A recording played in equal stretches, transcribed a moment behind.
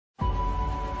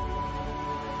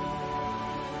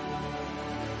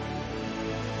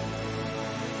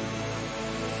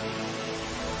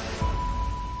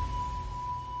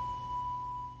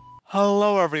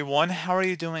Hello everyone, how are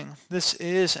you doing? This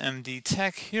is MD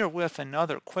Tech here with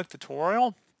another quick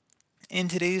tutorial. In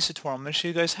today's tutorial, I'm going to show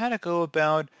you guys how to go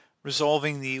about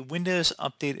resolving the Windows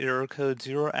Update error code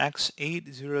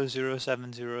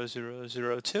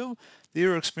 0x80070002 that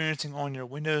you're experiencing on your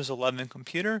Windows 11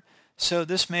 computer. So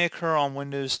this may occur on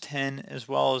Windows 10 as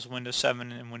well as Windows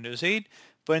 7 and Windows 8,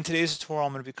 but in today's tutorial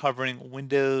I'm going to be covering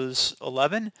Windows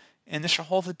 11. And this should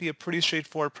hopefully be a pretty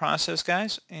straightforward process,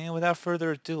 guys. And without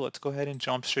further ado, let's go ahead and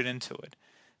jump straight into it.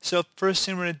 So first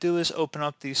thing we're going to do is open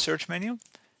up the search menu,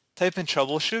 type in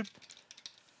troubleshoot.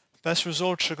 Best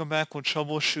result should come back with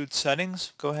troubleshoot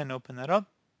settings. Go ahead and open that up.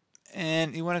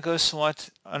 And you want to go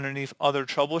select underneath other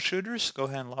troubleshooters. Go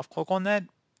ahead and left click on that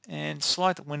and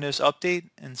select Windows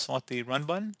Update and select the run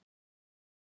button.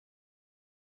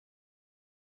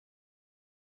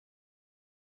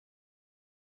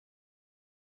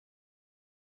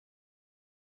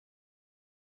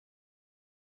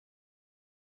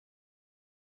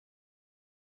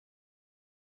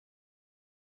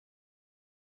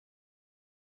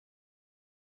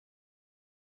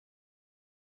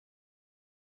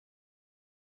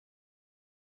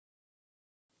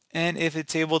 And if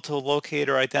it's able to locate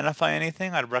or identify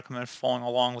anything, I'd recommend following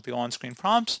along with the on-screen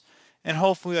prompts, and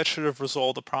hopefully that should have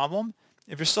resolved the problem.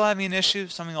 If you're still having an issue,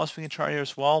 something else we can try here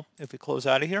as well. If we close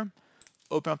out of here,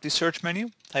 open up the search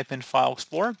menu, type in File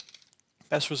Explorer.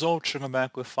 Best result should come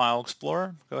back with File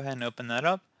Explorer. Go ahead and open that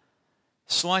up.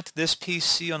 Select this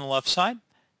PC on the left side,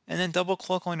 and then double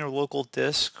click on your local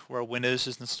disk where Windows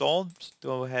is installed. Just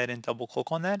go ahead and double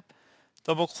click on that.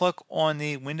 Double click on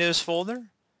the Windows folder.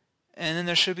 And then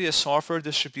there should be a software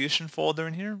distribution folder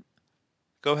in here.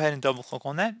 Go ahead and double click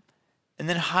on that. And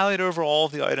then highlight over all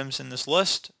of the items in this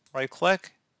list. Right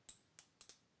click.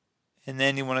 And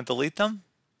then you want to delete them.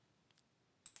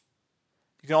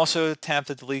 You can also tap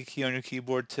the delete key on your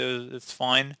keyboard too. It's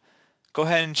fine. Go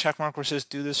ahead and check mark where it says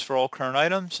do this for all current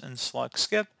items and select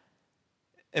skip.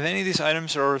 If any of these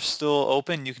items are still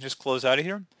open, you can just close out of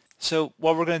here. So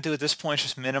what we're going to do at this point is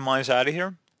just minimize out of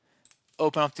here.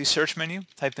 Open up the search menu,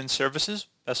 type in services.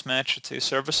 Best match should say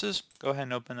services. Go ahead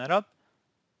and open that up.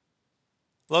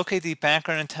 Locate the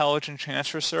background intelligence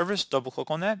transfer service. Double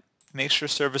click on that. Make sure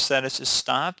service status is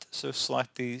stopped. So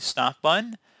select the stop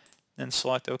button, then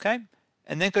select OK.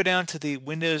 And then go down to the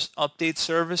Windows Update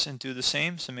service and do the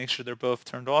same. So make sure they're both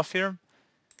turned off here.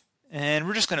 And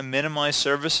we're just going to minimize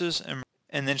services and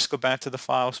then just go back to the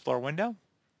File Explorer window.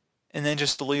 And then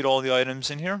just delete all the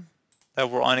items in here that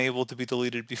were unable to be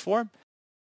deleted before.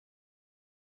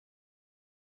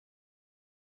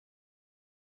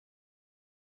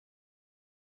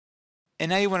 And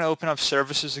now you want to open up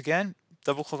services again.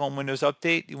 Double click on Windows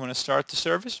Update. You want to start the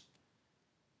service,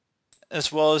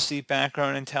 as well as the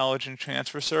background intelligence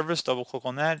transfer service. Double click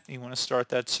on that. You want to start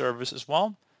that service as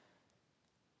well.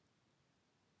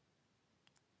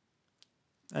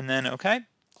 And then OK.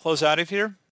 Close out of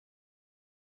here.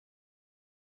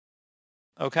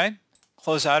 OK.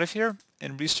 Close out of here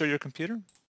and restart your computer.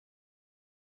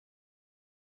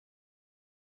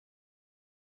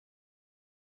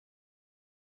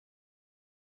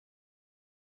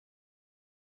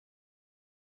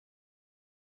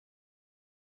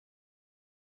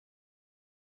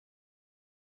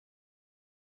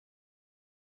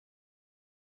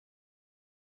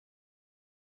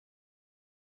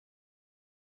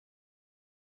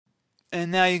 And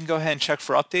now you can go ahead and check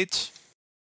for updates.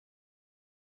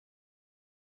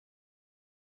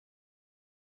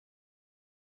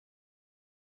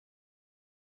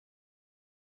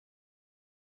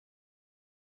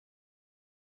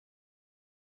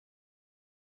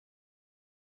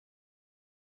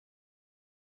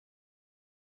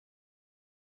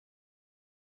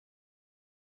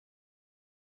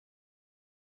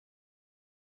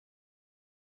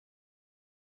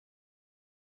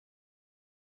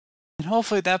 And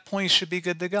hopefully at that point you should be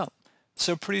good to go.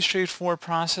 So pretty straightforward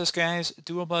process, guys.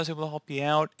 Do hope I was able to help you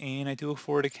out, and I do look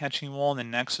forward to catching you all in the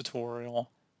next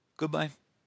tutorial. Goodbye.